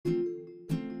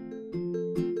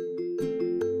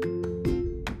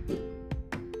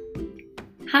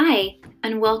Hi,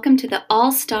 and welcome to the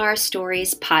All-Star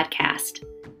Stories podcast.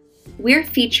 We're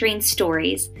featuring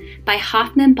stories by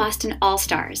Hoffman Boston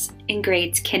All-Stars in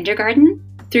grades kindergarten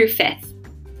through 5th.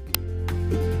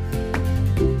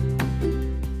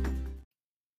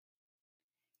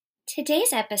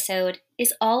 Today's episode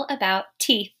is all about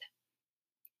teeth.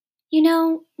 You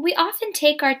know, we often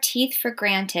take our teeth for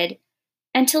granted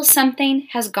until something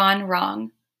has gone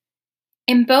wrong.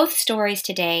 In both stories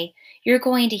today, you're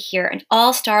going to hear an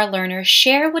all-star learner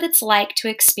share what it's like to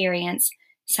experience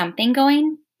something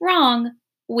going wrong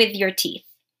with your teeth.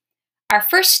 Our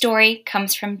first story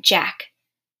comes from Jack,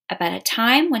 about a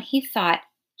time when he thought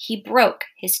he broke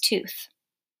his tooth.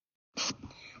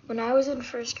 When I was in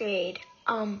first grade,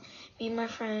 me and my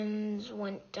friends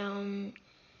went down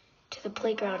to the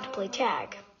playground to play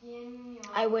tag.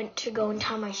 I went to go and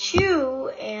tie my shoe,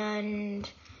 and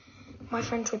my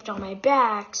friend tripped on my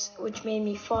back, which made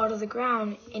me fall to the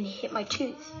ground and hit my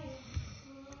tooth.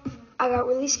 I got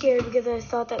really scared because I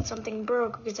thought that something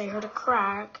broke because I heard a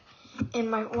crack, and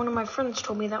one of my friends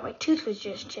told me that my tooth was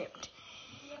just chipped.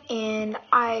 And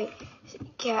I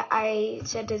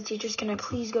said to the teachers, "Can I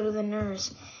please go to the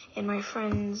nurse?" And my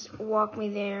friends walked me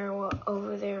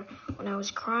over there when I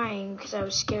was crying because I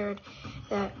was scared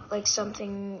that I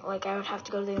would have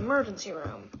to go to the emergency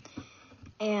room.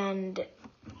 And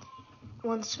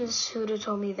once Miss Huda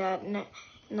told me that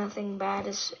nothing bad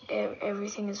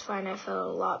everything is fine, I felt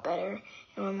a lot better.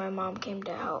 And when my mom came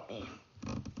to help me.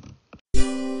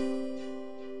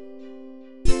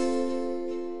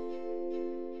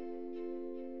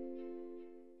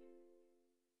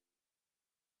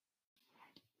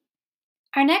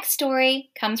 Our next story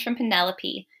comes from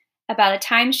Penelope, about a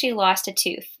time she lost a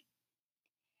tooth.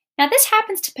 Now, this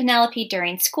happens to Penelope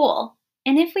during school,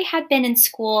 and if we had been in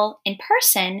school in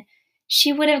person,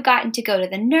 she would have gotten to go to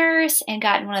the nurse and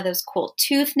gotten one of those cool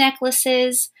tooth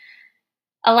necklaces.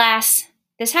 Alas,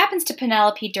 this happens to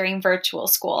Penelope during virtual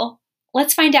school.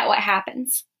 Let's find out what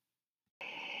happens.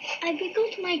 I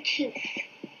wiggled my tooth.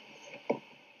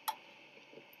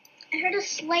 I heard a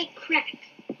slight crack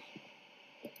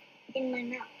in my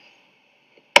mouth.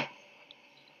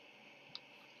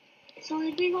 So I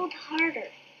wiggled harder,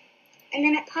 and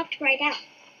then it popped right out.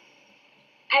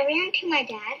 I ran to my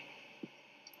dad.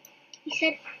 He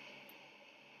said,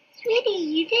 "Sweetie,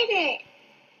 you did it."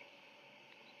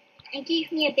 And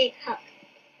gave me a big hug.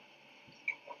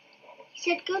 He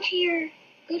said, go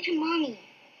to mommy.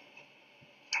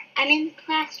 I'm in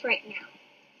class right now."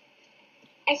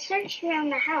 I searched around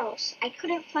the house. I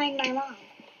couldn't find my mom.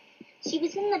 She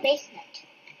was in the basement.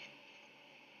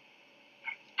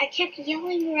 I kept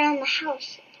yelling around the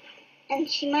house, and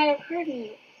she might have heard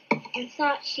me and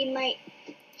thought she might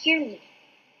hear me.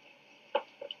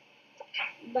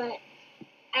 But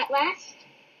at last,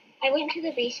 I went to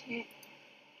the basement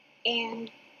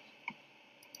and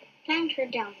found her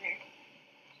down there.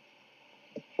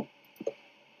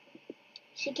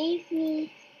 She gave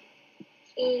me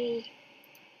a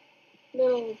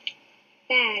little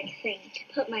bag thing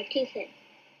to put my tooth in.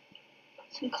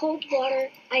 Some cold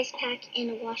water, ice pack, and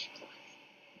a washcloth.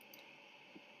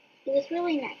 It was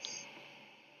really nice.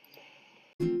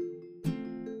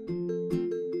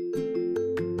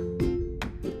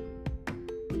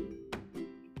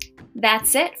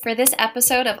 That's it for this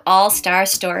episode of All Star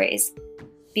Stories.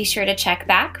 Be sure to check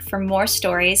back for more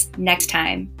stories next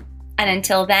time. And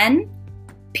until then,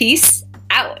 peace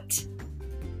out.